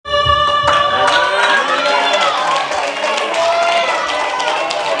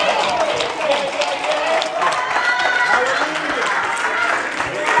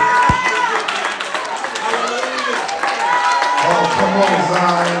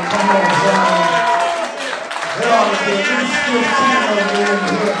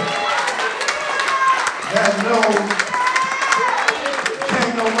that know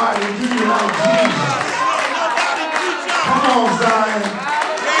can't nobody do you like Jesus. Come on, Zion.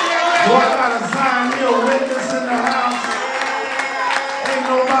 Boy, I got a Zion Hill witness in the house. Ain't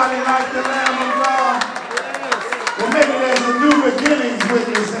nobody like the Lamb of God. Well, maybe there's a New Beginnings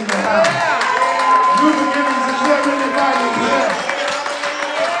witness in the house. New Beginnings, is there anybody here?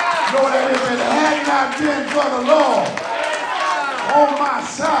 Know that if it had not been for the Lord on my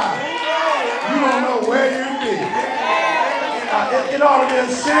side, you don't know where you'd be. It ought to be a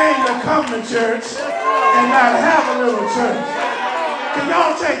shame to come to church and not have a little church. Can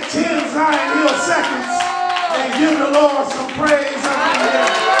y'all take 10 Zion Hill seconds and give the Lord some praise up in here?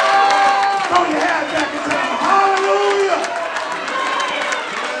 Throw your hands back and tell him, hallelujah!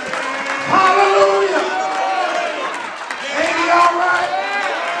 Hallelujah! Ain't he all right?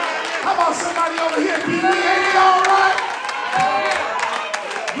 How about somebody over here, PD? Ain't he all right?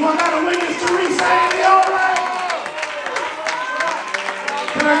 You want not a witness, Teresa? Ain't he all right?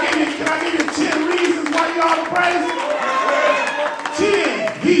 Can I give you 10 reasons why you ought to praise him?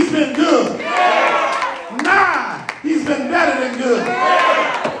 10, he's been good. 9, he's been better than good.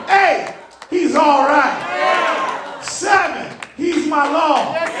 8, he's all right. 7, he's my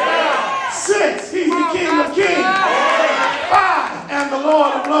Lord. 6, he's the King of Kings. 5, and the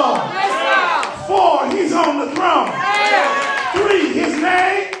Lord of Lords. 4, he's on the throne. 3, his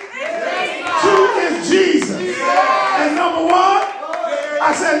name. 2 is Jesus. And number 1,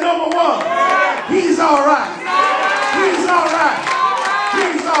 I said number 1, he's all right. He's all right.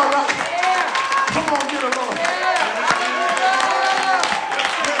 He's all right. Come on, get a Lord.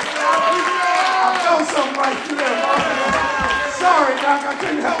 I felt something right through there. Sorry, Doc, I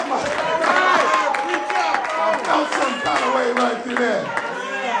couldn't help myself. I felt some kind of way right through there.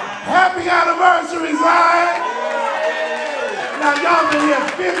 Happy anniversary, Zion. Now, y'all been here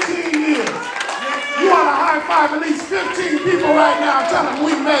 15 years. You want to high five at least 15 people right now. Tell them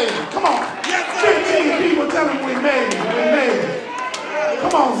we made it. Come on. 15 people tell them we made it. We made it.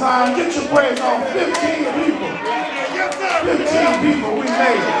 Come on, Zion. Get your praise on. 15 people. 15 people. We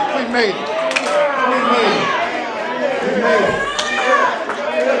made it. We made it. We made it. We made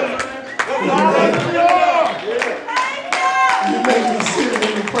it. You made me sit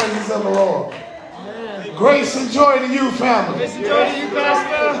in the presence of the Lord. Grace and joy to you, family. Grace and joy to you,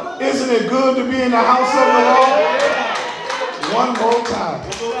 Pastor. Isn't it good to be in the house of the Lord? One more time.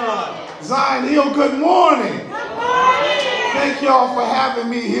 Zion Hill, good morning. Thank y'all for having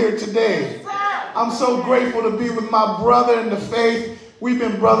me here today. I'm so grateful to be with my brother in the faith. We've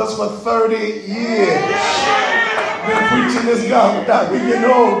been brothers for 30 years. Been preaching this gospel, Doc. We getting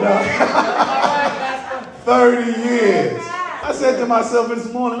old, Doc. 30 years. I said to myself this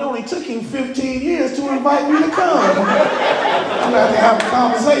morning, it only took him 15 years to invite me to come. I'm going to have a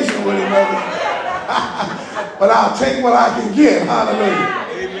conversation with him, but I'll take what I can get. Hallelujah.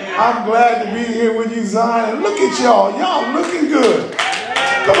 Amen. I'm glad to be here with you, Zion. And look at y'all. Y'all looking good.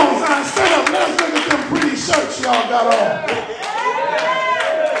 Come on, Zion, stand up. Let's look at them pretty shirts y'all got on.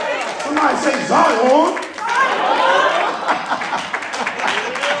 Somebody say Zion.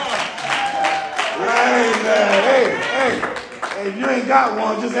 Hey. If you ain't got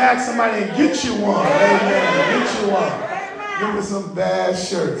one, just ask somebody and get you one. Amen. Get you one. Give me some bad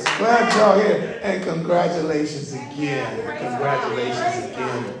shirts. Glad y'all here. And congratulations again. Congratulations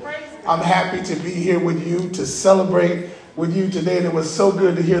again. I'm happy to be here with you, to celebrate with you today. And it was so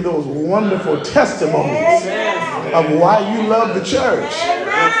good to hear those wonderful testimonies of why you love the church.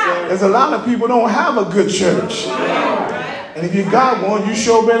 There's a lot of people don't have a good church. And if you got one, you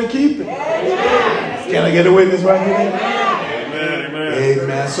sure better keep it. Can I get a witness right here?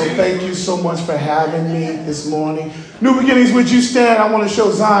 Amen. So thank you so much for having me this morning. New Beginnings, would you stand? I want to show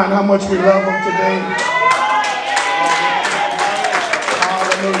Zion how much we love him today.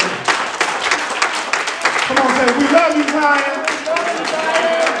 Hallelujah. Come on, say, we love you, Zion.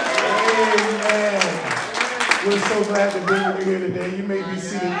 Amen. We're so glad to be with you here today. You may be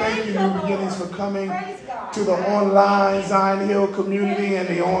seated. Thank you, New Beginnings, for coming to the online Zion Hill community and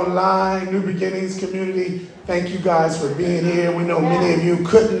the online New Beginnings community. Thank you guys for being here. We know many of you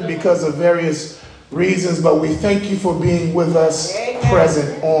couldn't because of various reasons, but we thank you for being with us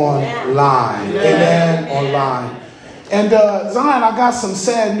present online. Amen. Online. And Zion, I got some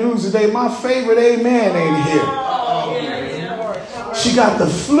sad news today. My favorite amen ain't here. She got the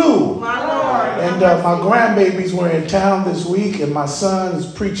flu. And my grandbabies were in town this week, and my son is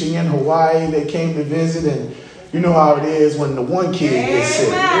preaching in Hawaii. They came to visit, and you know how it is when the one kid gets sick.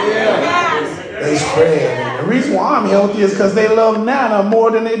 They spread. And the reason why I'm healthy is because they love Nana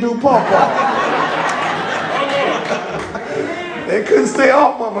more than they do Pawpaw. They couldn't stay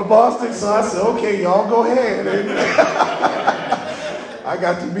off of her, Boston, so I said, okay, y'all go ahead. I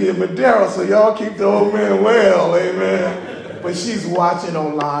got to be in Madera, so y'all keep the old man well, amen. But she's watching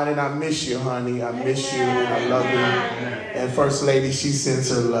online, and I miss you, honey. I miss you, and I love you. And First Lady, she sends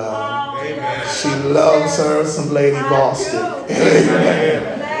her love. She loves her some Lady Boston.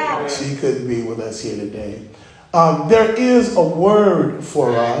 Amen. She couldn't be with us here today. There is a word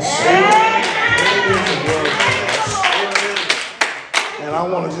for us. And I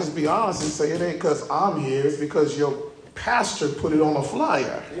want to just be honest and say it ain't because I'm here. It's because your pastor put it on a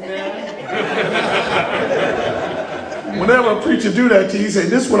flyer. Whenever a preacher do that to you, he say,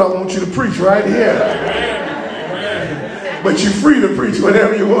 this is what I want you to preach right here. But you're free to preach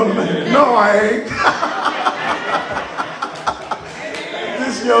whatever you want to. No, I ain't.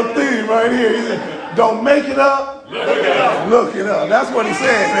 This is your theme right here. He said, don't make it up. Look it up. Look it up. That's what he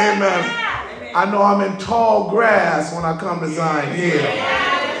said. Amen. I know I'm in tall grass when I come to Zion Hill.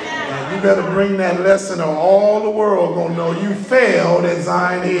 And you better bring that lesson or all the world gonna know you failed at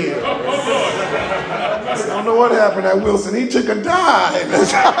Zion Hill. I don't know what happened at Wilson. He took a dive.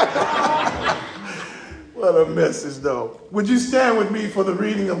 What a message, though. Would you stand with me for the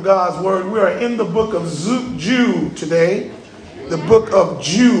reading of God's word? We are in the book of Jude today. The book of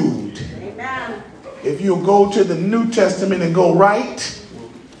Jude. Amen. If you'll go to the New Testament and go right,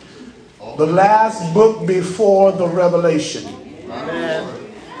 the last book before the Revelation. Amen.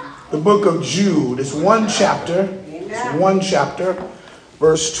 The book of Jude. It's one chapter. It's one chapter.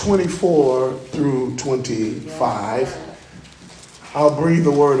 Verse 24 through 25. I'll breathe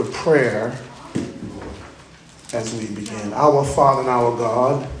a word of prayer as we begin. Our Father and our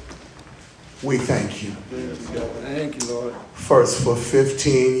God, we thank you. Thank you, Lord. First for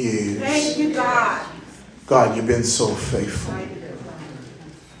 15 years. Thank you, God. God, you've been so faithful.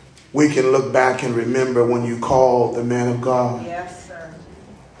 We can look back and remember when you called the man of God. Yes, sir.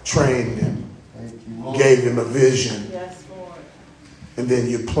 Trained him. Gave him a vision. Yes, Lord. And then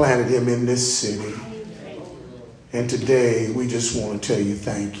you planted him in this city. And today we just want to tell you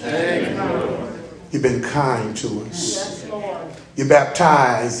thank you. Thank you, Lord. You've been kind to us. Yes, Lord. You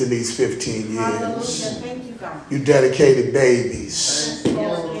baptized in these 15 Hallelujah. years. Thank you, God. You dedicated babies. Yes, thank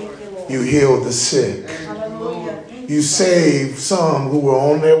you, Lord. You healed the sick. Hallelujah. You saved some who were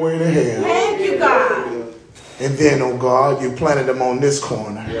on their way to hell. Thank you, God. And then, oh God, you planted them on this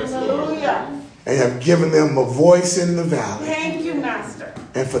corner. Hallelujah. And have given them a voice in the valley. Thank you, Master.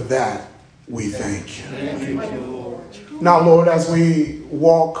 And for that, we thank you. Thank you, Lord. Now, Lord, as we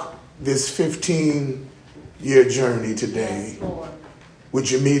walk this 15-year journey today, Yes, Lord. would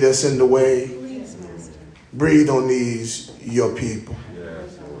you meet us in the way? Please, Master. Breathe on these, your people.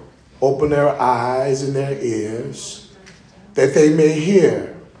 Open their eyes and their ears that they may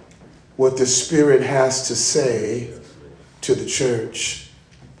hear what the Spirit has to say to the church.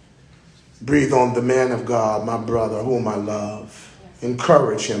 Breathe on the man of God, my brother, whom I love.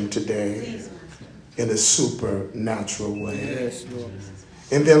 Encourage him today in a supernatural way. Yes, Lord.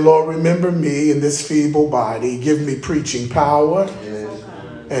 And then, Lord, remember me in this feeble body. Give me preaching power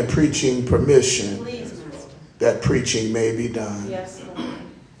and preaching permission Please, Master. that preaching may be done. Yes, Lord.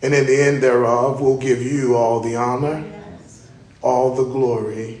 And in the end thereof, we'll give you all the honor, all the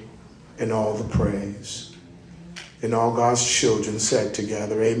glory, and all the praise. And all God's children said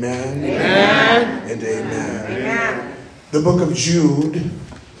together, amen, Amen. and amen. Amen. The book of Jude,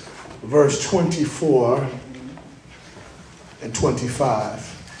 verse 24 and 25.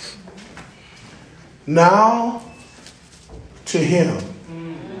 Now to him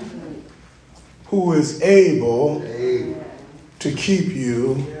who is able to keep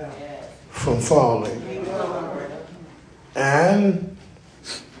you from falling and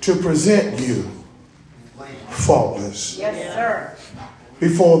to present you faultless Yes, sir.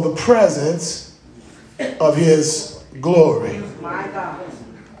 before the presence of his glory My God.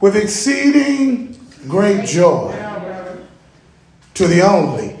 with exceeding great joy, to the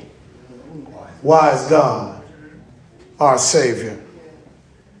only wise God, our Savior,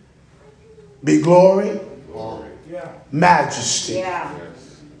 be glory, majesty, Yeah.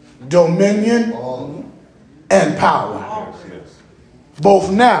 dominion, and power, both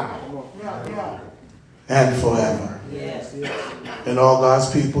now and forever. Yes. And all God's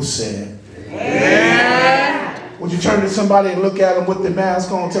people said, Amen. would you turn to somebody and look at them with their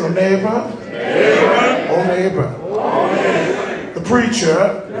mask on? Tell them, neighbor, oh neighbor. The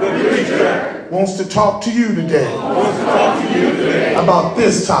preacher wants to talk to you today about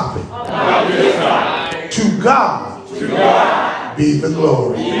this topic. To God be the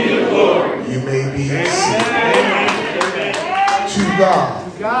glory. You may be seated. To God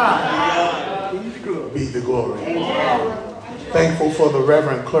be the glory. Thankful for the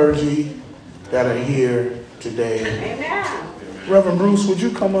reverend clergy that are here today. Amen. Reverend Bruce, would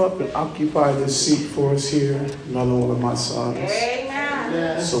you come up and occupy this seat for us here? Another one of my sons.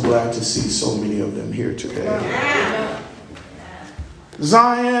 Amen. So glad to see so many of them here today.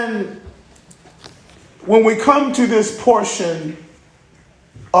 Zion, when we come to this portion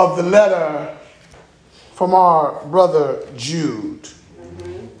of the letter from our brother Jude,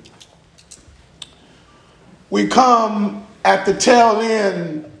 we come at the tail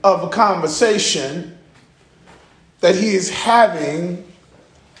end of a conversation that he is having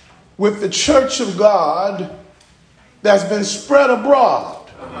with the church of God that's been spread abroad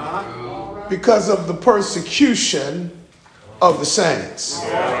because of the persecution of the saints.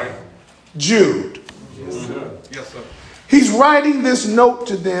 Jude. Yes, sir. He's writing this note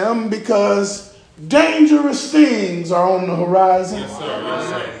to them because dangerous things are on the horizon. Yes, sir. Yes,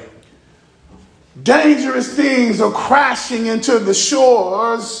 sir. Dangerous things are crashing into the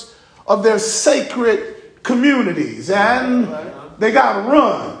shores of their sacred communities, and they got to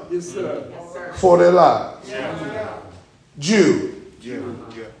run for their lives. Jude,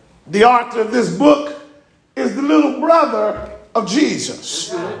 the author of this book, is the little brother of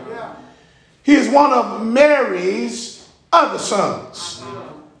Jesus. He is one of Mary's other sons,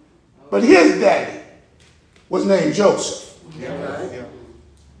 but his daddy was named Joseph.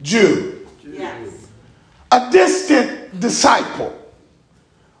 Jude. Yes. A distant disciple,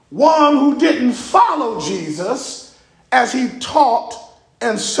 one who didn't follow Jesus as he taught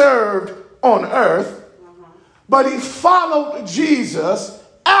and served on earth, but he followed Jesus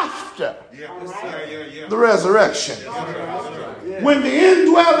after the resurrection, when the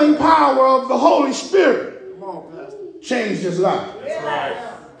indwelling power of the Holy Spirit changed his life.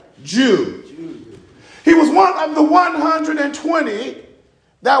 Jude. He was one of the 120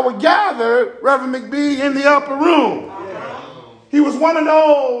 that were gathered, Reverend McBee, in the upper room. He was one of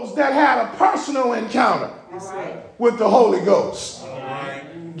those that had a personal encounter with the Holy Ghost.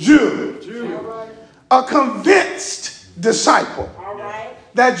 Jude, a convinced disciple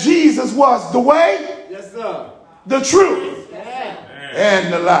that Jesus was the way, the truth,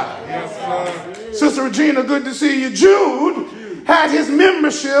 and the life. Sister Regina, good to see you. Jude had his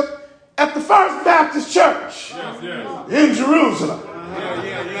membership at the First Baptist Church in Jerusalem,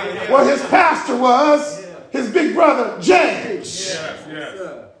 where his pastor was his big brother James.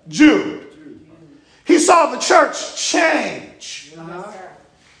 Jude. He saw the church change.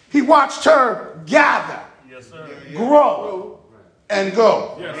 He watched her gather, grow, and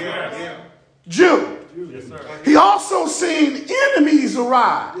go. Jude. He also seen enemies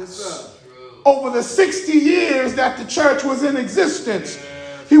arise over the 60 years that the church was in existence.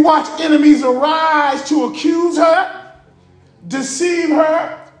 He watched enemies arise to accuse her, deceive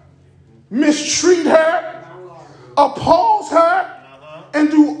her, mistreat her, oppose her, and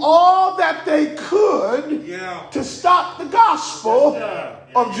do all that they could to stop the gospel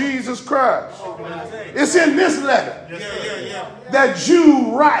of Jesus Christ. It's in this letter that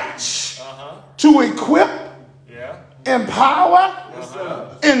Jude writes to equip, empower,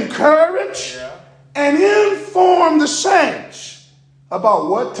 encourage, and inform the saints about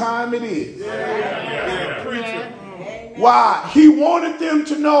what time it is. Why? He wanted them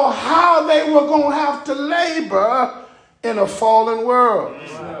to know how they were going to have to labor in a fallen world.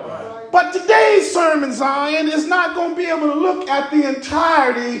 But today's sermon, Zion, is not going to be able to look at the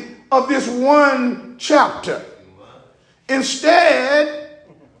entirety of this one chapter. Instead,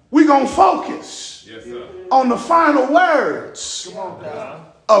 we're going to focus on the final words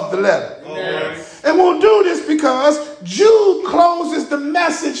of the letter. And we'll do this because Jude closes the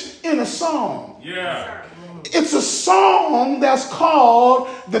message in a song. It's a song that's called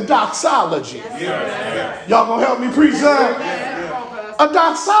the doxology. Y'all gonna help me preach that? A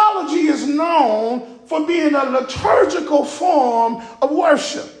doxology is known for being a liturgical form of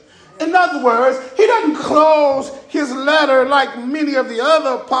worship. In other words, he doesn't close his letter like many of the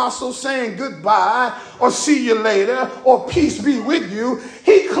other apostles saying goodbye or see you later or peace be with you.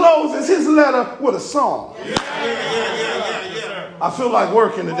 He closes his letter with a song. I feel like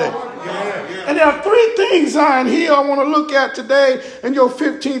working today. And there are three things on here I want to look at today in your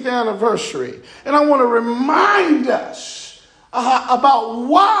 15th anniversary. And I want to remind us about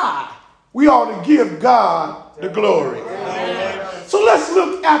why we ought to give God the glory. So let's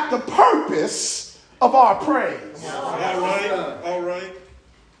look at the purpose of our praise. All right.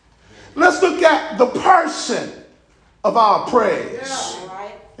 Let's look at the person of our praise.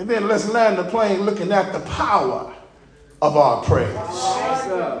 And then let's land the plane looking at the power of our praise.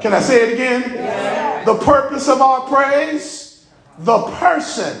 Can I say it again? The purpose of our praise, the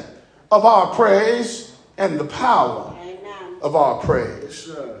person of our praise, and the power of our praise.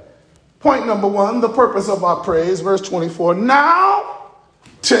 Point number one, the purpose of our praise, verse 24. Now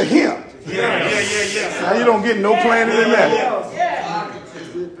to him. Now you don't get no plainer than that.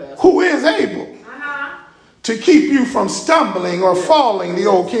 Who is able to keep you from stumbling or falling, the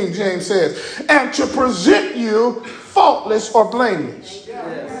old King James says, and to present you faultless or blameless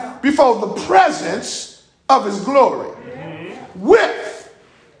before the presence of his glory with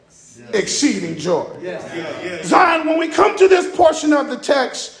exceeding joy. Zion, when we come to this portion of the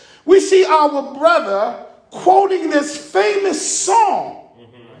text, we see our brother quoting this famous song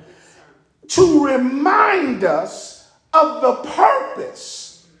to remind us of the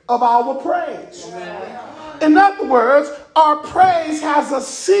purpose of our praise. In other words, our praise has a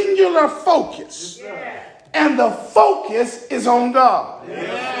singular focus, and the focus is on God.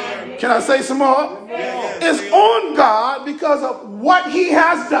 Can I say some more? It's on God because of what he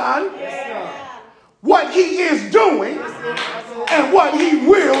has done, what he is doing, and what he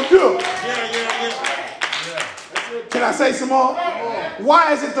will do. Can I say some more?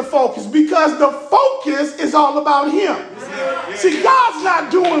 Why is it the focus? Because the focus is all about him. See, God's not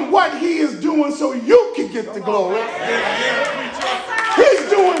doing what he is doing so you can get the glory. He's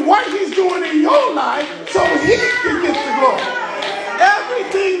doing what he's doing in your life so he can get the glory.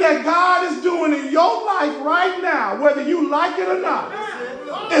 Everything that God is doing in your life right now, whether you like it or not,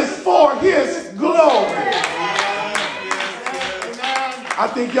 is for his glory. I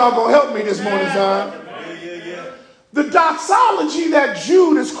think y'all gonna help me this morning, Zion. The doxology that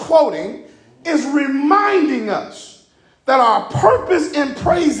Jude is quoting is reminding us that our purpose in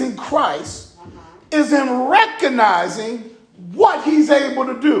praising Christ is in recognizing what he's able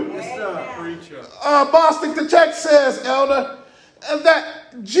to do. Bostic, the text says, Elder,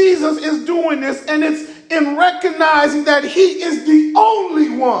 that Jesus is doing this, and it's in recognizing that he is the only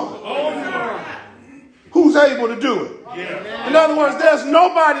one who's able to do it. In other words, there's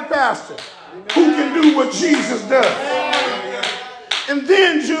nobody, Pastor, who can do what Jesus does. And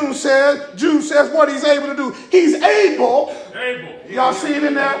then Jude says what he's able to do. He's able. Y'all see it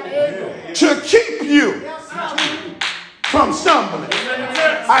in there? To keep you from stumbling.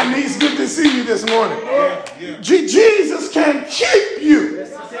 It's good to see you this morning. Jesus can keep you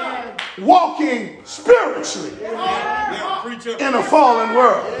walking spiritually in a fallen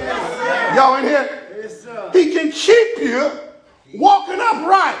world. Y'all in here? He can keep you walking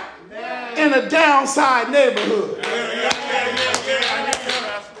upright in a downside neighborhood.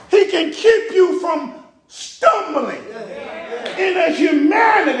 He can keep you from stumbling in a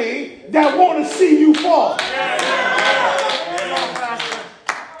humanity that want to see you fall.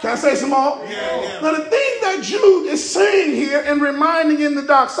 Can I say some more? Now the thing that Jude is saying here and reminding in the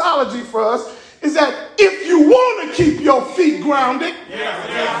doxology for us is that if you want to keep your feet grounded,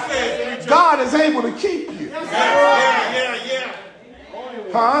 God is able to keep you.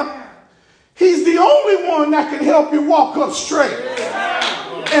 He's the only one that can help you walk up straight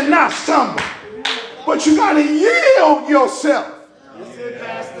and not stumble. But you got to yield yourself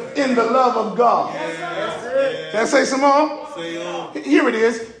in the love of God. Can I say some more? Here it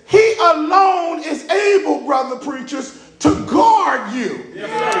is. He alone is able, brother preachers, to guard you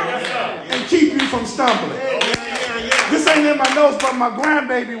and keep you from stumbling. This ain't in my notes, but my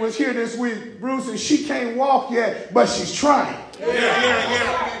grandbaby was here this week, Bruce, and she can't walk yet, but she's trying.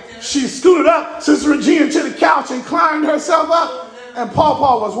 She scooted up, Sister Regina, to the couch and climbed herself up, and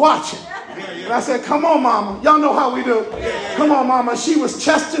Paw was watching. And I said, come on, Mama. Y'all know how we do. Come on, Mama. She was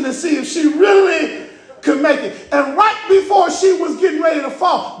testing to see if she really could make it. And right before she was getting ready to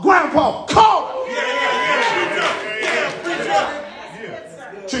fall, Grandpa called her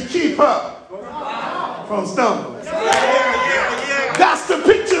to keep her from stumbling. That's the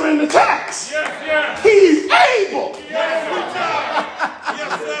picture in the text. He's able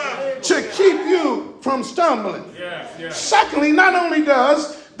to keep you from stumbling. Secondly, not only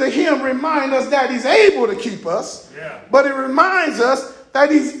does the hymn remind us that he's able to keep us, but it reminds us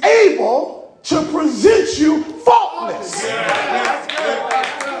that he's able to present you faultless.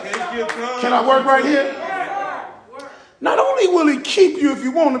 Can I work right here? Not only will he keep you if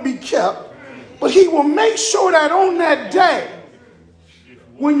you want to be kept, but he will make sure that on that day,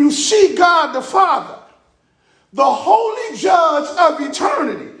 when you see God the Father, the holy judge of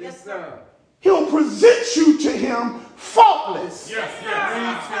eternity, he'll present you to him faultless.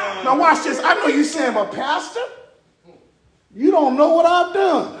 Now watch this. I know you're saying, but Pastor, you don't know what I've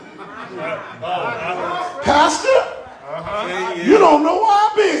done. Pastor, you don't know where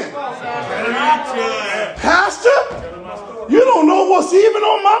I've been. Pastor, you don't know what's even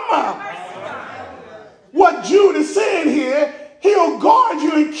on my mind. What Jude is saying here, he'll guard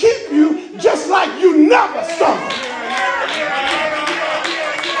you and keep you just like you never stumble.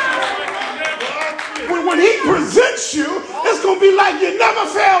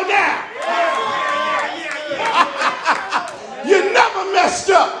 messed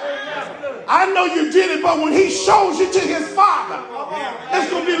up. I know you did it, but when he shows you to his Father,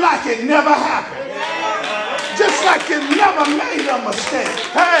 it's going to be like it never happened. Just like you never made a mistake.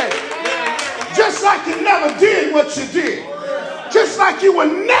 Hey, just like you never did what you did. Just like you were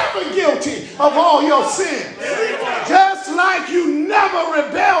never guilty of all your sins. Just like you never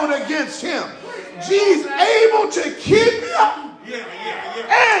rebelled against him. Jesus able to keep you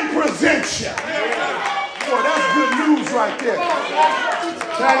and present you. Boy, that's good news right there.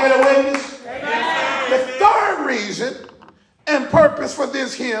 Can I get a witness? The third reason and purpose for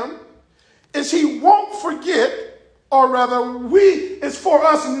this hymn is he won't forget, or rather it's for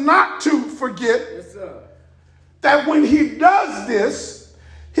us not to forget that when he does this,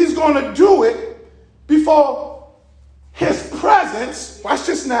 he's going to do it before his presence, watch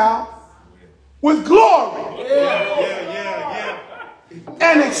this now, with glory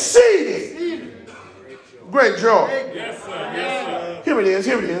and exceeding great joy. Here it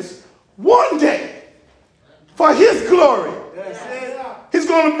is. One day, for his glory, he's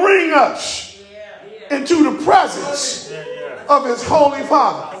going to bring us into the presence of his holy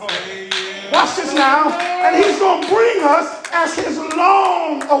Father. Watch this now. And he's going to bring us as his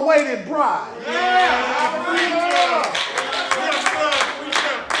long-awaited bride.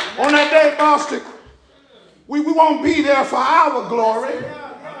 On that day, Boston, we won't be there for our glory.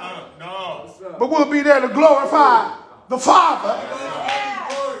 But we'll be there to glorify the Father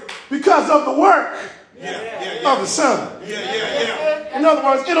because of the work of the Son. In other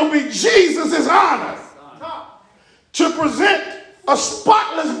words, it'll be Jesus' honor to present a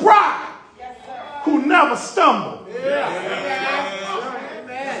spotless bride who never stumbled.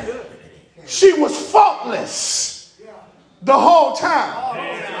 She was faultless the whole time.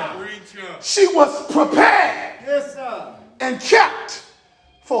 She was prepared and kept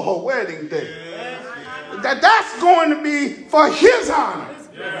for her wedding day. That's going to be for his honor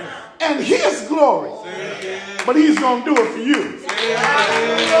and his glory. But he's going to do it for you.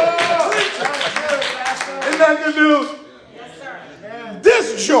 Isn't that good news?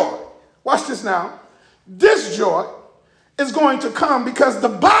 This joy, watch this now. This joy is going to come because the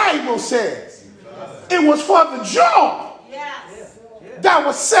Bible says it was for the joy that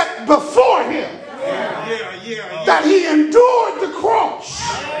was set before him that he endured the cross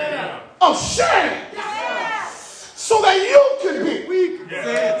of shame so that you could be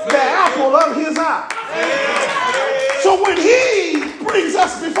the apple of his eye. So when he brings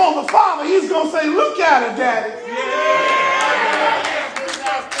us before the Father, he's going to say, look at her, Daddy.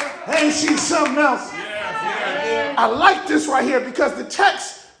 Ain't she something else? I like this right here because the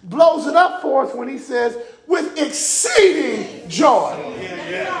text blows it up for us when he says, with exceeding joy.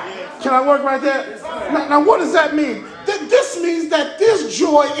 Can I work right there? Now what does that mean? This means that this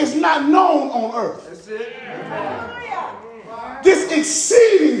joy is not known on earth. This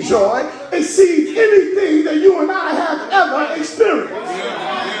exceeding joy exceeds anything that you and I have ever experienced.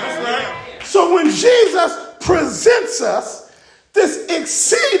 So when Jesus presents us, this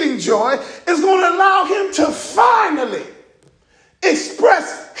exceeding joy is going to allow him to finally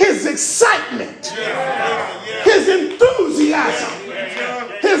express his excitement, his enthusiasm,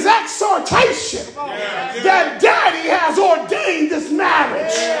 his exhortation that Daddy has ordained this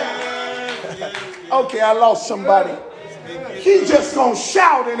marriage. Okay, I lost somebody. He just gonna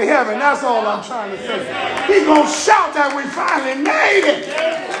shout in heaven. That's all I'm trying to say. He gonna shout that we finally made it.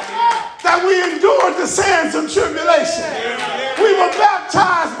 That we endured the sands of tribulation. We were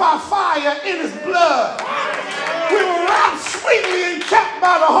baptized by fire in his blood. We were wrapped sweetly and kept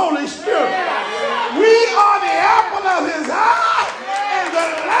by the Holy Spirit. We are the apple of his eye and the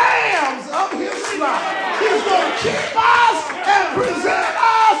lambs of his slaughter. He's going to keep us and present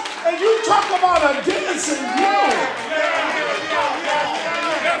us. And you talk about a dancing glory.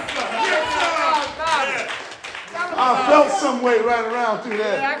 I felt some way right around through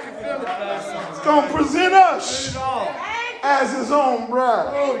that. He's going to present us as his own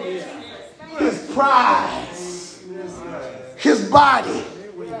bride. His prize. His body.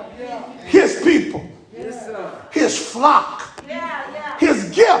 His people. His flock. His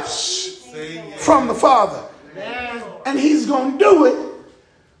gifts from the Father. And he's going to do it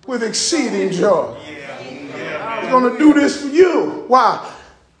with exceeding joy. He's going to do this for you. Why?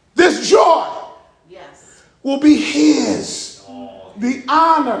 This joy will be his. The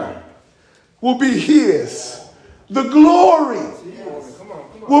honor will be his. The glory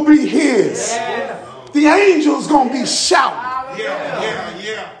will be his. The angels going to be shouting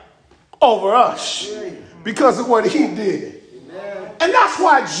over us because of what he did. And that's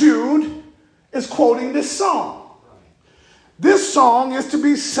why Jude is quoting this song. This song is to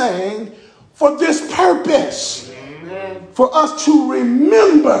be sang for this purpose. for us to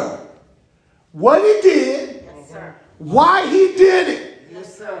remember what he did, why he did it,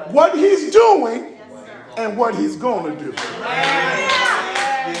 what he's doing, and what he's going to do.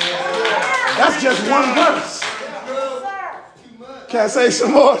 That's just one verse. Can't say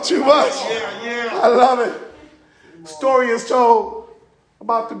some more, too much. I love it. Story is told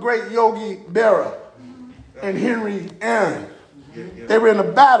about the great Yogi Berra and Henry Aaron. They were in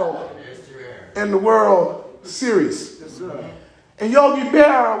a battle in the World Series. And Yogi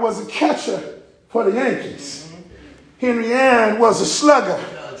Berra was a catcher for the Yankees. Henry Aaron was a slugger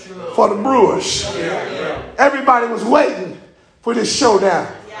for the Brewers. Everybody was waiting for this showdown.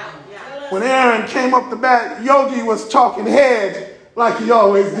 When Aaron came up the bat, Yogi was talking head like he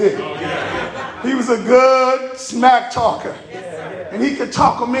always did. He was a good smack talker. And he could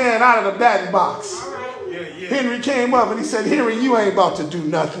talk a man out of the batting box. Henry came up and he said, Henry, you ain't about to do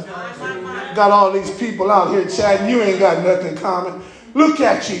nothing. Got all these people out here chatting. You ain't got nothing common. Look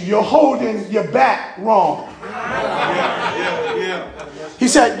at you. You're holding your bat wrong. He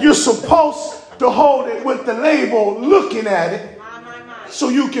said, you're supposed to hold it with the label looking at it so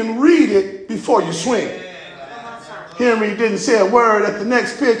you can read it before you swing. Henry didn't say a word. At the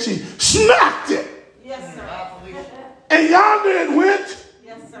next pitch, he smacked it. Yes, sir. And yonder it went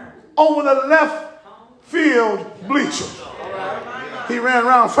over the left field bleacher. He ran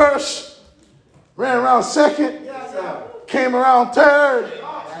around first, ran around second, came around third,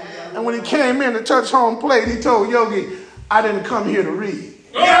 and when he came in to touch home plate, he told Yogi, I didn't come here to read.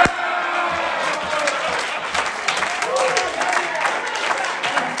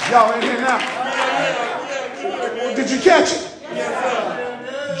 Y'all in here now? Did you catch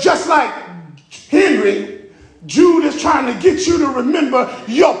it? Just like Henry, Jude is trying to get you to remember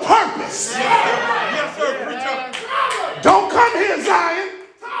your purpose. Yes, sir. Preacher. Don't come here, Zion,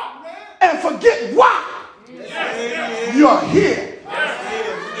 and forget why you're here.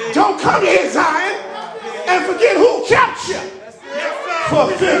 Don't come here, Zion, and forget who kept you for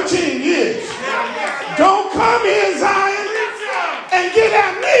 15 years. Don't come here, Zion, and get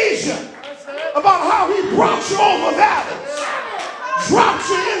amnesia about how he brought you over valleys, dropped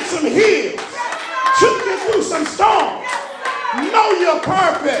you in some hills, took you through some storms. Know your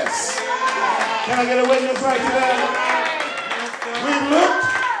purpose. Can I get a witness right there? We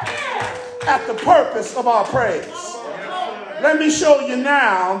looked at the purpose of our praise. Let me show you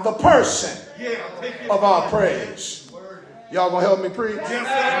now the person of our praise. Y'all gonna help me preach?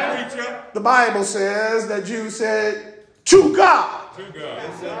 Yes, sir. Preacher. The Bible says that Jude said, to God. To God.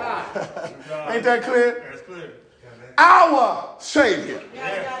 Yes, sir. Ain't that clear? That's clear. Our Savior,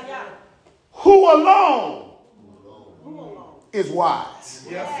 who alone is wise.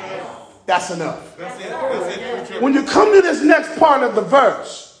 Yes, sir. That's enough. That's it, preacher. When you come to this next part of the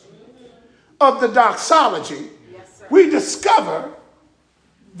verse of the doxology, we discover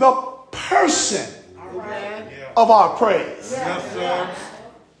the person of our praise. Yes, sir.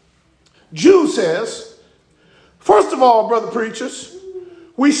 Jude says, first of all, brother preachers,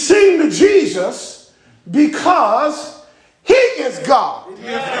 we sing to Jesus because he is God.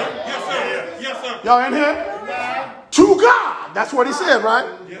 Yes, sir. Yes, sir. Yes, sir. Y'all in here? To God. That's what he said, right?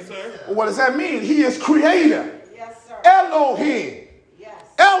 Yes, sir. Well, what does that mean? He is creator. Yes, sir. Elohim. Yes.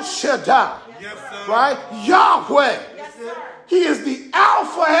 El Shaddai. Yes, sir. Right? Yahweh. Yes, sir. He is the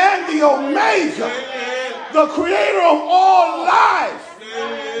Alpha and the Omega. The creator of all life.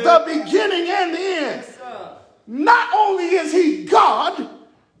 The beginning and the end. Not only is he God,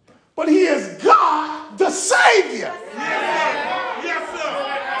 but he is God the Savior. Yes,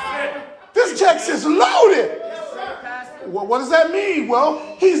 sir. This text is loaded. Well, what does that mean? Well,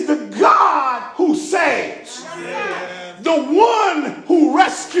 he's the God who saves. The one who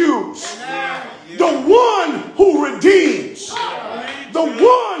rescues. The one who redeems. The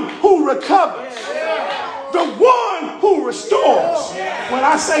one who recovers. The one who restores. When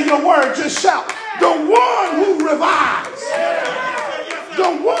I say your word, just shout. The one who revives. The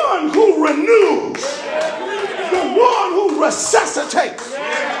one who renews. The one who resuscitates.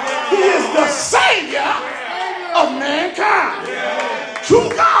 He is the Savior of mankind. To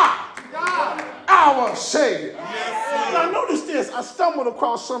God, our Savior. Now notice this. I stumbled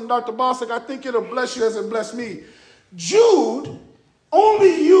across something, Dr. Bostic. I think it'll bless you as it blessed me. Jude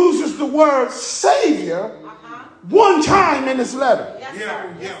only uses the word Savior one time in his letter. Yes,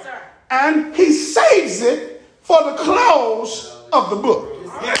 sir. Yes, sir. And he saves it for the close of the book.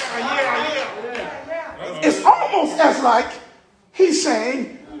 It's almost as like he's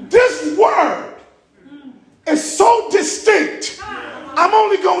saying, this word is so distinct, I'm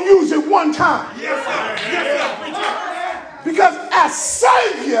only going to use it one time. Yes, sir. Yes, sir. Because as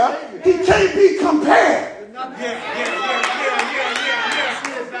Savior, he can't be compared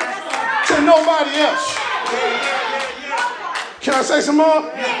To nobody else. Can I say some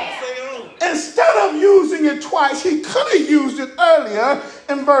more? Instead of using it twice, he could have used it earlier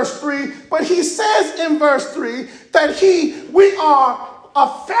in verse 3, but he says in verse 3 that we are a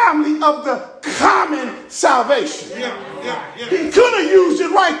family of the common salvation. He could have used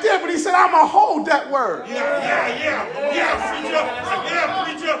it right there, but he said, I'm going to hold that word.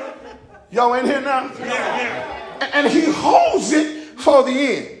 Preacher. Y'all in here now? And he holds it for the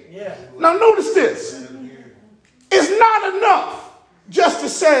end. Now notice this. It's not enough just to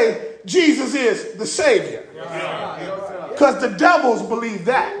say Jesus is the Savior. Because the devils believe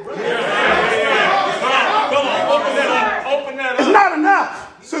that. It's not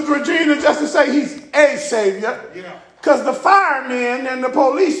enough, Sister Regina, just to say he's a Savior. Because the firemen and the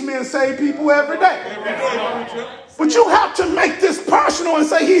policemen save people every day. But you have to make this personal and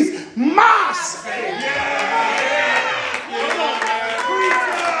say he's my Savior.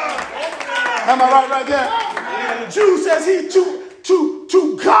 Am I right there? Jude says he's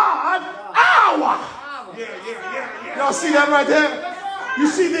to God our. Y'all see that right there? You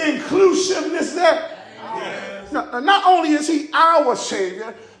see the inclusiveness there? Not only is he our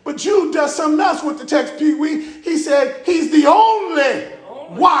Savior, but Jude does something else with the text, Pee Wee. He said he's the only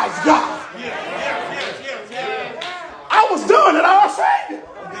wise God. I was doing it, our Savior.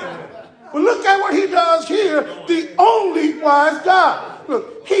 But look at what he does here, the only wise God.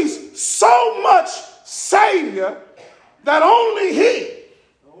 Look, he's so much Savior that only he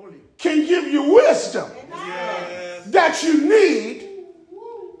can give you wisdom that you need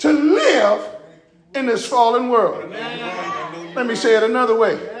to live in this fallen world. Let me say it another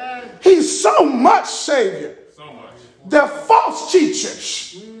way. He's so much Savior that false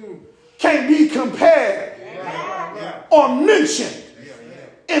teachers can't be compared or mentioned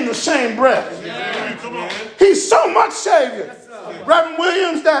in the same breath. He's so much Savior, Reverend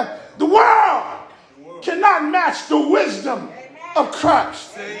Williams, that the world cannot match the wisdom of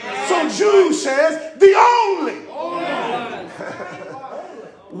Christ. So Jude says, the only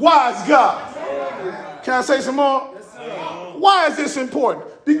wise God. Can I say some more? Why is this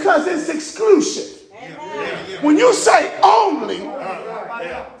important? Because it's exclusive. When you say only,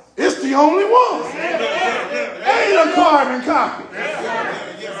 it's the only one. Ain't a carbon copy.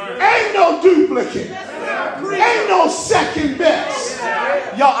 Ain't no duplicate. Ain't no second best.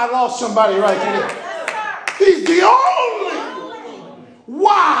 Y'all, I lost somebody right there. He's the only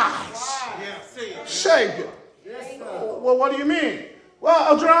wise Savior. Well, what do you mean?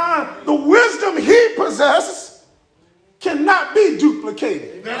 Well, Adrian, the wisdom he possesses cannot be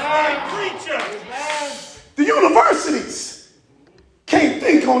duplicated. The universities can't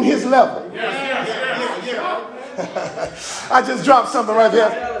think on his level. I just dropped something right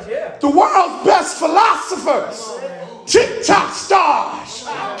there. The world's best philosophers, TikTok stars,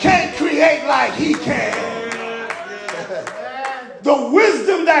 can't create like he can. The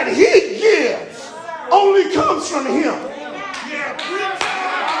wisdom that he gives only comes from him.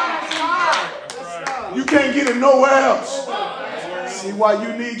 You can't get it nowhere else. See why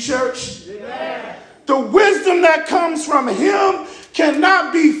you need church? The wisdom that comes from him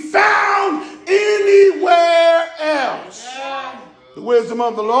cannot be found anywhere else. The wisdom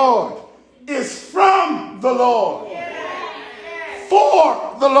of the Lord is from the Lord,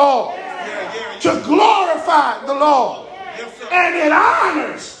 for the Lord, to glorify the Lord, and it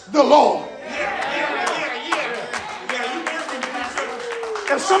honors the Lord.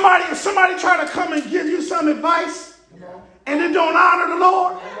 If somebody try to come and give you some advice and it don't honor the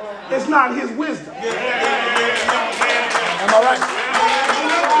Lord, it's not his wisdom. Am I right?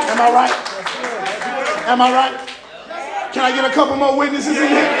 Am I right? Am I right? Can I get a couple more witnesses in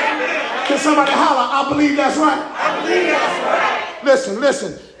here? Can somebody holler, I believe that's right? I believe that's right.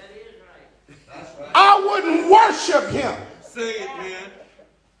 Listen. I wouldn't worship him. Say it, man.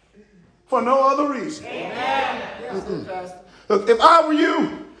 For no other reason. Look, if I were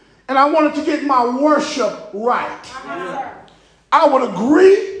you and I wanted to get my worship right, I would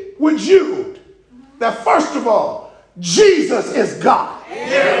agree with Jude that first of all, Jesus is God. He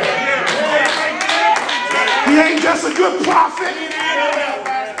ain't just a good prophet.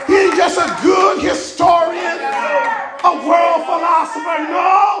 He ain't just a good historian, a world philosopher.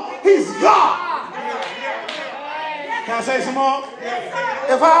 No, he's God. Can I say some more?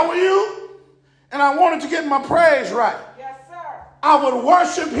 If I were you and I wanted to get my praise right, I would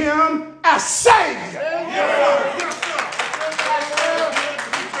worship him as Savior.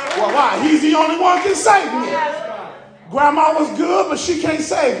 Well, why? He's the only one can save me. Grandma was good, but she can't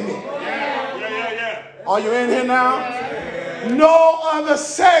save me. Are you in here now? No other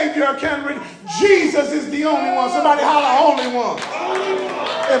Savior can redeem. Jesus is the only one. Somebody holler, only one.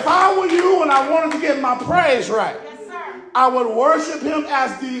 If I were you and I wanted to get my praise right, I would worship him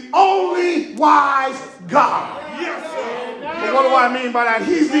as the only wise God. But what do I mean by that?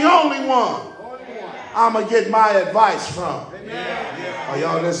 He's the only one I'm going to get my advice from. Are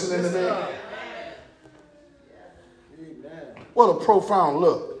y'all listening to me? What a profound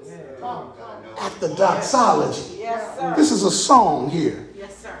look at the doxology. This is a song here.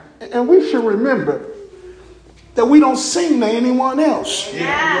 And we should remember that we don't sing to anyone else.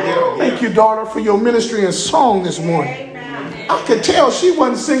 Thank you, daughter, for your ministry and song this morning. I could tell she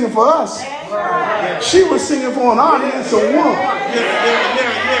wasn't singing for us. She was singing for an audience of one.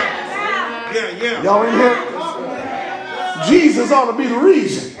 Y'all in here? Jesus ought to be the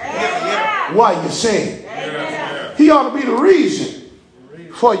reason why you sing. He ought to be the reason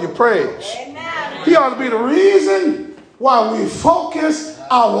for your praise. He ought to be the reason why we focus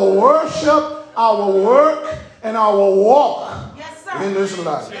our worship, our work, and our walk in this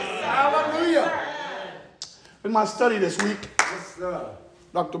life. Hallelujah. In my study this week,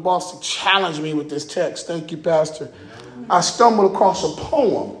 Dr. Boston challenged me with this text. Thank you, Pastor. I stumbled across a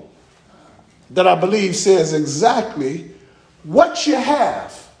poem that I believe says exactly what you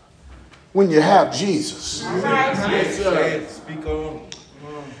have when you have Jesus. Speak on.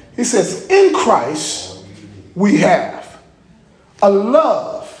 He says, in Christ we have a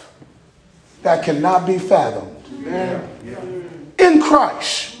love that cannot be fathomed. In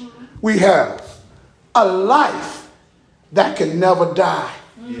Christ we have a life that can never die.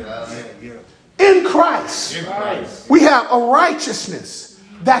 In Christ we have a righteousness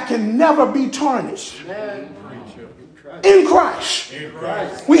that can never be tarnished. In Christ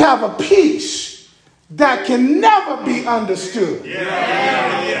we have a peace that can never be understood.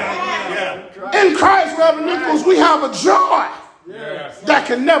 In Christ, Reverend Nichols, we have a joy that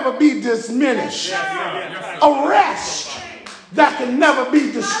can never be diminished. A rest that can never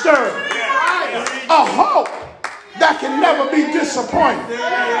be disturbed. A hope that can never be disappointed.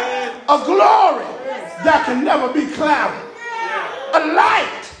 A glory that can never be clouded. A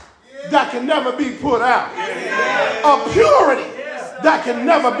light that can never be put out. A purity that can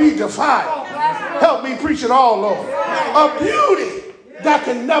never be defiled. Help me preach it all, Lord. A beauty that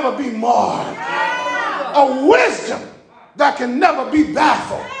can never be marred. A wisdom that can never be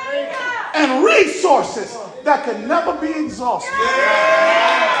baffled. And resources that can never be exhausted.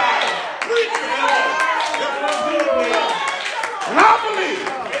 And I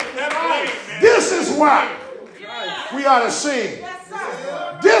believe this is why we ought to sing.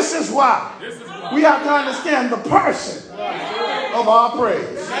 This is why we have to understand the person of our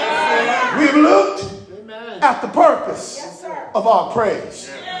praise. We've looked at the purpose of our praise.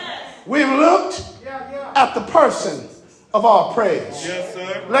 We've looked at the person of our praise.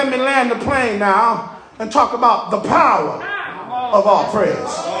 Let me land the plane now and talk about the power of our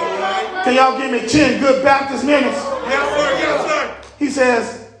praise. Can y'all give me 10 good Baptist minutes? Yes, sir. Yes, sir. He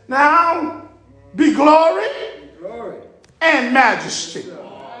says, now be glory and majesty,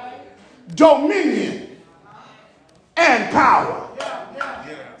 dominion and power,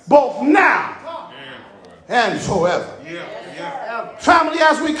 both now and forever. Family,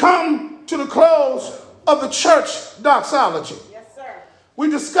 as we come to the close of the church doxology, we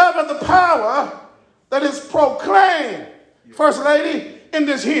discover the power that is proclaimed, First Lady, in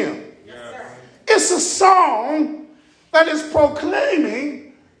this hymn. It's a song that is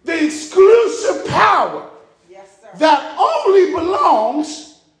proclaiming the exclusive power that only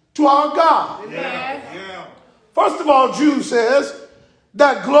belongs to our God. First of all, Jude says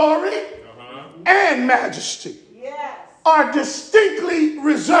that glory and majesty are distinctly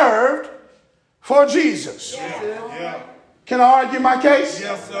reserved for Jesus. Can I argue my case?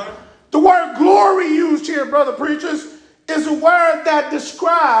 Yes, sir. The word glory used here, brother preachers, is a word that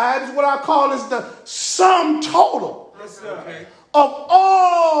describes what I call is the sum total of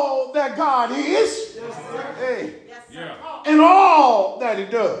all that God is and all that he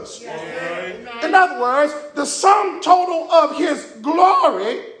does. In other words, the sum total of his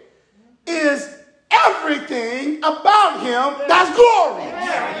glory is everything about him that's glory.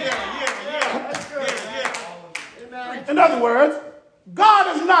 In other words,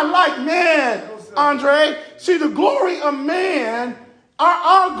 God is not like man, Andre. See, the glory of man,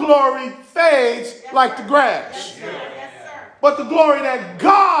 our glory fades like the grass. But the glory that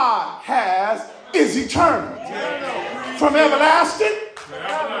God has is eternal. From everlasting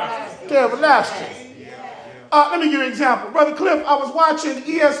to everlasting. Let me give you an example. Brother Cliff, I was watching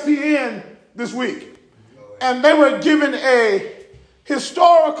ESPN this week, and they were giving a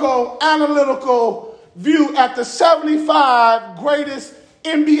historical, analytical view at the 75 greatest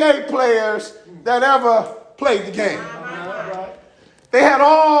NBA players that ever played the game. They had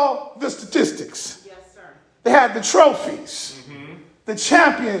all the statistics. They had the trophies, the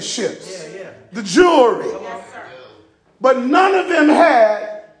championships, the jewelry. But none of them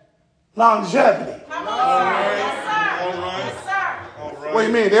had longevity. What do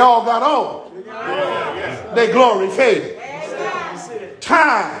you mean? They all got old. Their glory faded.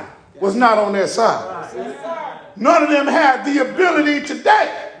 Time was not on their side. None of them had the ability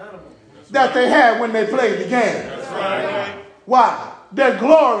today that they had when they played the game. Why? Their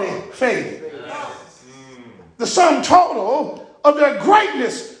glory faded. The sum total of their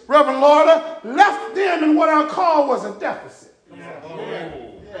greatness, Reverend Lorda, left them in what I call was a deficit.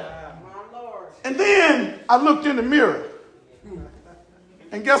 And then I looked in the mirror.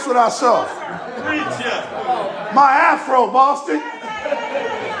 And guess what I saw? My afro, Boston,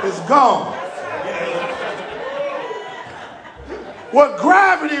 is gone. What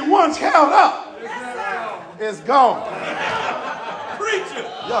gravity once held up is gone.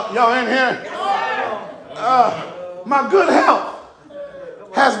 Y'all in here? My good health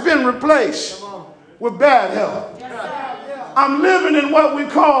has been replaced with bad health. I'm living in what we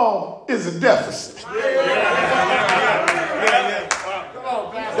call is a deficit.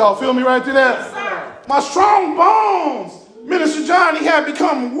 Y'all feel me right through there? My strong bones, Minister Johnny, have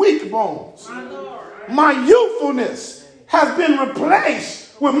become weak bones. My youthfulness has been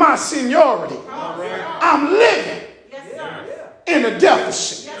replaced with my seniority. I'm living in a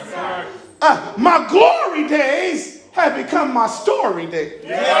deficit. My glory days have become my story days.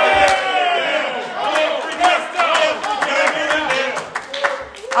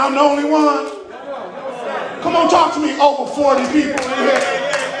 I'm the only one. Come on, talk to me, over 40 people in here.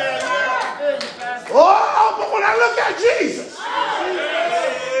 Oh, but when I look at Jesus,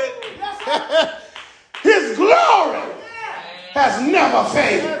 his glory has never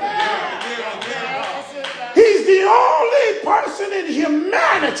faded. He's the only person in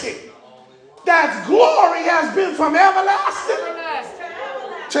humanity that's glory has been from everlasting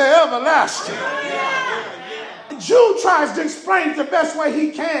to everlasting. Jude tries to explain it the best way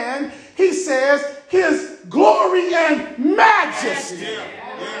he can. He says his glory and majesty.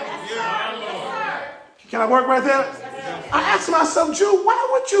 Can I work right there? I asked myself, Jude, why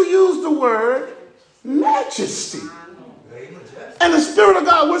would you use the word majesty? And the Spirit of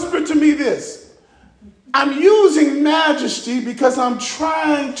God whispered to me this. I'm using majesty because I'm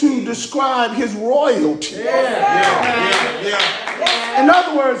trying to describe his royalty. In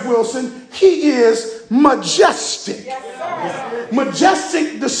other words, Wilson, he is majestic.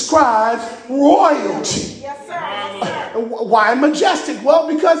 Majestic describes royalty. Why majestic? Well,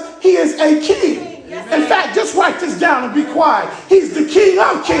 because he is a king. In fact, just write this down and be quiet. He's the King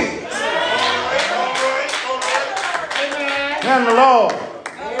of Kings and the Lord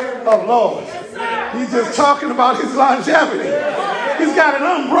of Lords. He's just talking about his longevity. He's got an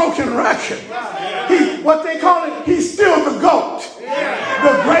unbroken record. What they call it, he's still the GOAT,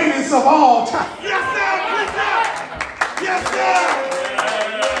 the greatest of all time. Yes, sir.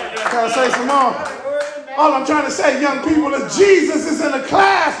 Can I say some more? All I'm trying to say, young people, is Jesus is in a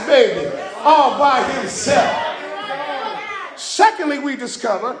class, baby, all by himself. Secondly, we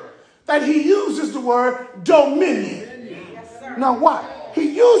discover that he uses the word dominion. Now, why?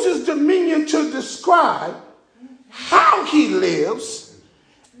 He uses dominion to describe how he lives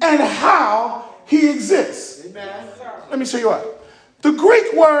and how he exists. Let me show you what. The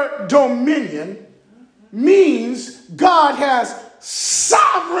Greek word dominion means God has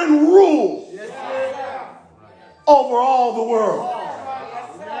sovereign rule over all the world.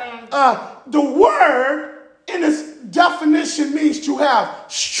 The word in its definition means to have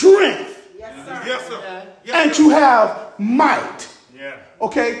strength and to have might.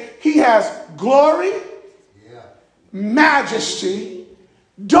 Okay, he has glory, majesty,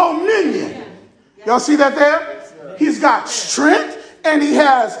 dominion. Y'all see that there? He's got strength and he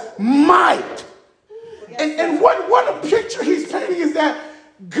has might. And what a picture he's painting is that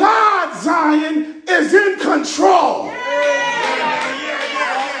God, Zion, is in control.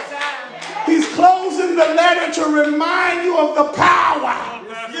 He's closing the letter to remind you of the power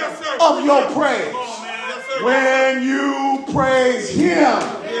of your praise. When you praise him,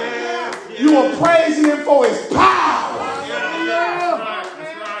 you are praising him for his power,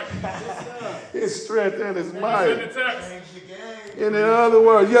 his strength, and his might. In other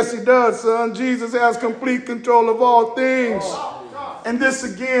words, yes, he does, son. Jesus has complete control of all things. And this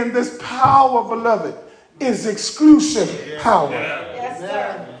again, this power, beloved, is exclusive power.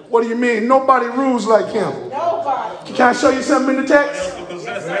 What do you mean? Nobody rules like him. Can I show you something in the text?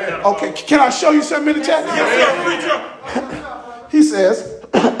 Okay, can I show you something in the text? Yes, sir, preacher. He says,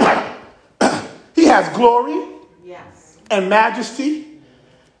 he has glory and majesty,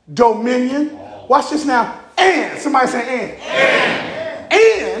 dominion. Watch this now. And, somebody say and.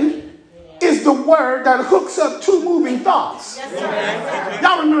 And is the word that hooks up two moving thoughts.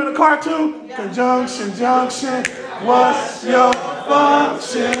 Y'all remember the cartoon? Conjunction, junction, what's your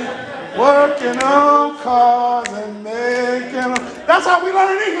function? Working on cars and making them. That's how we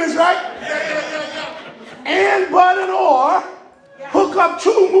learn English, right? And, but, and or hook up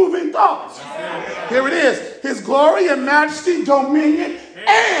two moving thoughts. Here it is. His glory and majesty, dominion,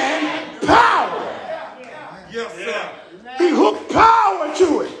 and power. Yes, sir. He hooked power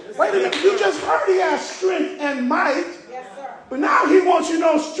to it. Wait a minute. You just heard he has strength and might. But now he wants you to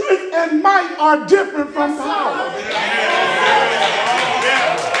know strength and might are different from power.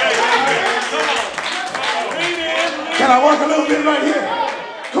 Can I work a little bit right here?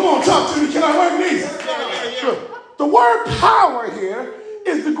 Come on, talk to me. Can I work these? Good. The word power here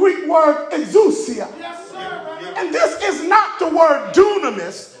is the Greek word exousia. And this is not the word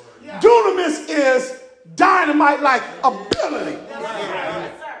dunamis. Dunamis is dynamite-like ability.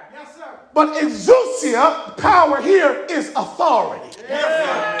 But exousia, power here, is authority.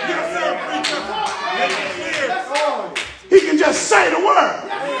 He can just say the word.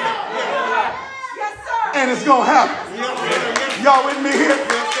 And it's going to happen. Y'all with me here?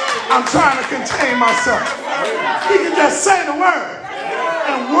 I'm trying to contain myself. He can just say the word.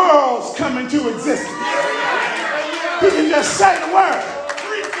 And worlds come into existence. He can just say the word.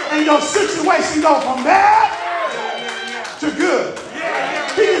 And your situation go from bad to good.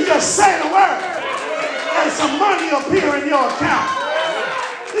 He can just say the word. And some money appear in your account.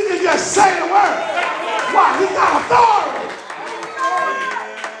 He can just say the word. Why? He got authority.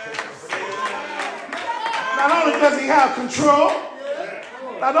 Not only does he have control,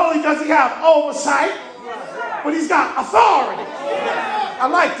 not only does he have oversight, but he's got authority. I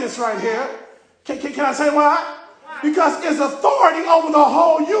like this right here. Can I say why? Because it's authority over the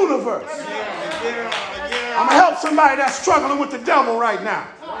whole universe. I'm going to help somebody that's struggling with the devil right now.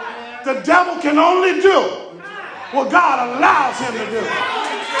 The devil can only do what God allows him to do.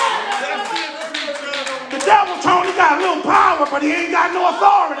 The devil's only got a little power, but he ain't got no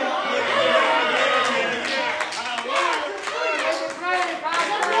authority.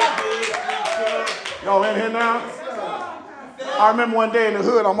 Y'all in here now? I remember one day in the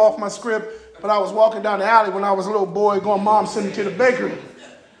hood, I'm off my script, but I was walking down the alley when I was a little boy going, Mom sent me to the bakery.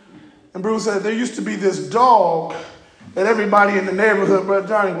 And Bruce said, there used to be this dog that everybody in the neighborhood, Brother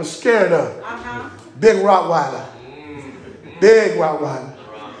Johnny, was scared of. Big Rottweiler. Big Rottweiler.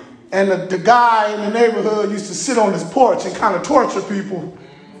 And the guy in the neighborhood used to sit on his porch and kind of torture people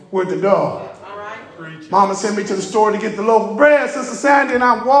with the dog. Mama sent me to the store to get the loaf of bread, Sister Sandy, and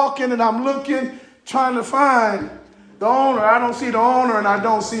I'm walking and I'm looking, trying to find the owner. I don't see the owner and I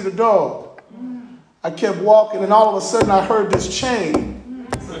don't see the dog. I kept walking and all of a sudden I heard this chain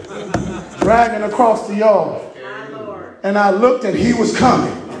dragging across the yard. And I looked and he was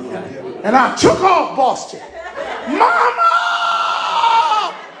coming. And I took off Boston. Mama!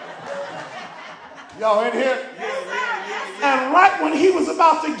 Y'all in here? And right when he was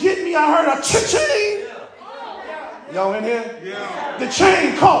about to get me, I heard a cha-ching. Y'all in here? Yeah. The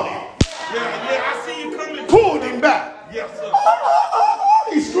chain caught him. I see you coming. Pulled him back. Yes, sir.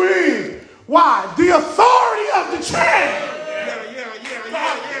 He screamed. Why? The authority of the chain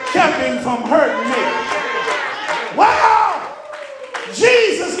kept him from hurting me. Wow!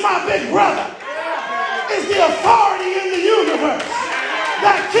 Jesus, my big brother, is the authority in the universe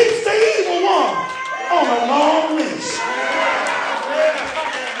that keeps the evil one on a long leash.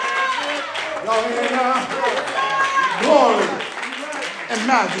 Y'all hear now? Glory and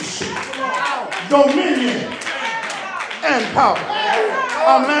majesty, dominion and power.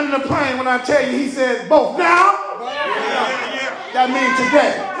 I'm landing the plane when I tell you, he said both now, that means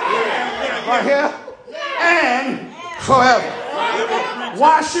today, right here, and forever.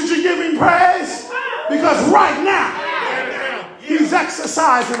 Why should you give him praise? Because right now, he's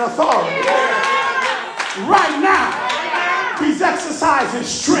exercising authority. Right now, he's exercising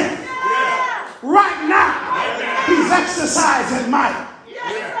strength. Right now, he's exercising might.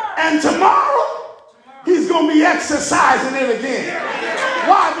 And tomorrow, he's going to be exercising it again.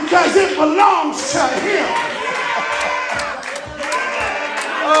 Why? Because it belongs to him.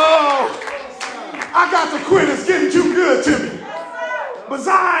 Oh, I got the quitters getting too good to me. But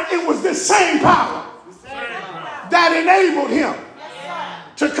Zion, it was this same power that enabled him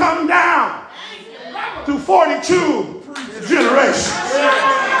to come down through 42 generations.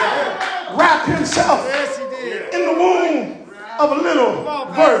 Wrap himself in the womb of a little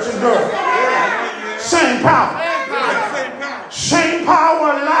virgin girl. Same power. Same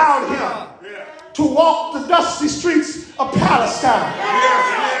power allowed him to walk the dusty streets of Palestine.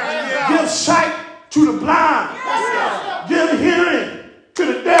 Give sight to the blind. Give hearing to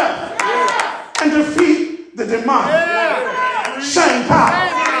the deaf. And defeat the demonic. Same power.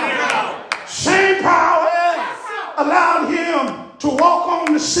 Same power allowed him to walk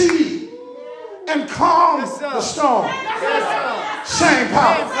on the sea and calm the storm. Same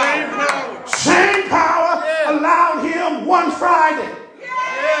power. Same power allowed him one Friday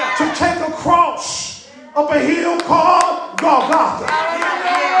to take a cross up a hill called Golgotha.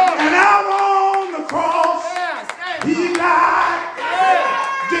 And out on the cross, he died.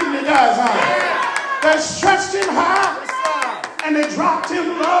 Didn't he die, Zion? They stretched him high and they dropped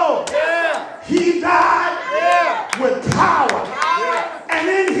him low. He died with power. And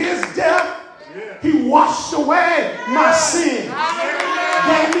in his death, he washed away my sin.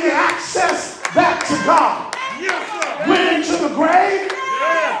 Gave me access back to God. Went into the grave,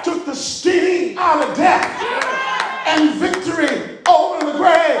 took the sting out of death and victory over the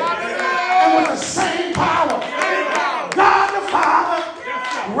grave. And with the same power, God the Father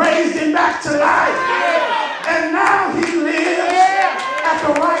raised him back to life. And now he lives at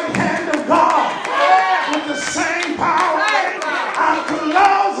the right hand of God with the same power. I'm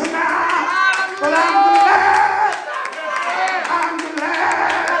closing now, but I'm glad. I'm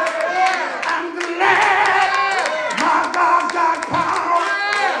glad. My God's got power.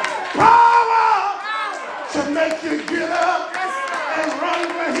 Power to make you get up and run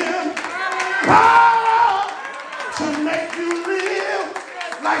for him. Power to make you live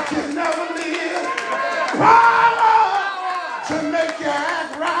like you never lived. Power to make you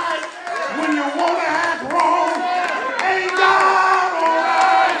act right when you want to act wrong. Ain't God all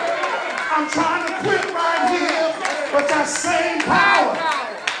right? I'm trying to quit right here, but that same power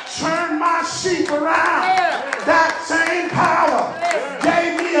turned my sheep around. That same power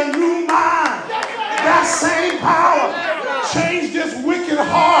gave me a new mind. That same power changed this wicked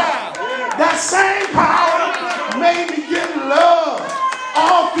heart. That same power made me get love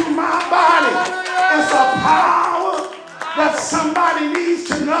all through my body. It's a power that somebody needs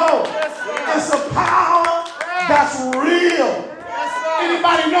to know. It's a power that's real.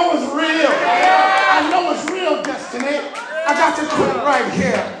 Anybody know it's real? I know it's real, Destiny. I got to quit right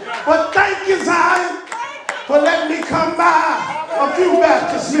here. But thank you, Zion, for letting me come by a few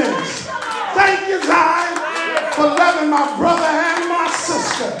Baptist minutes. Thank you, Zion, for loving my brother and my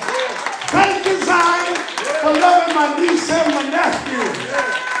sister. Thank you, Zion, for loving my niece and my nephew.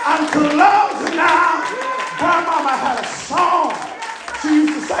 I'm closing now. Grandmama had a song. She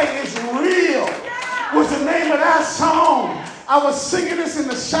used to say, "It's real." Was the name of that song. I was singing this in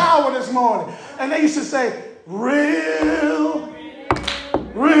the shower this morning. And they used to say, "Real,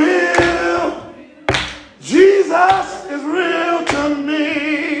 real. Jesus is real to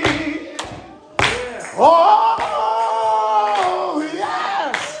me." Oh,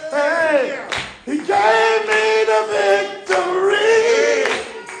 yes. Hey, he gave me the victory.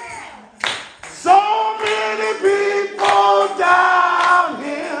 So many people doubt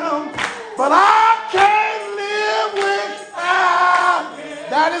him, but I can't live without him.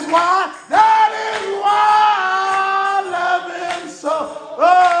 That is why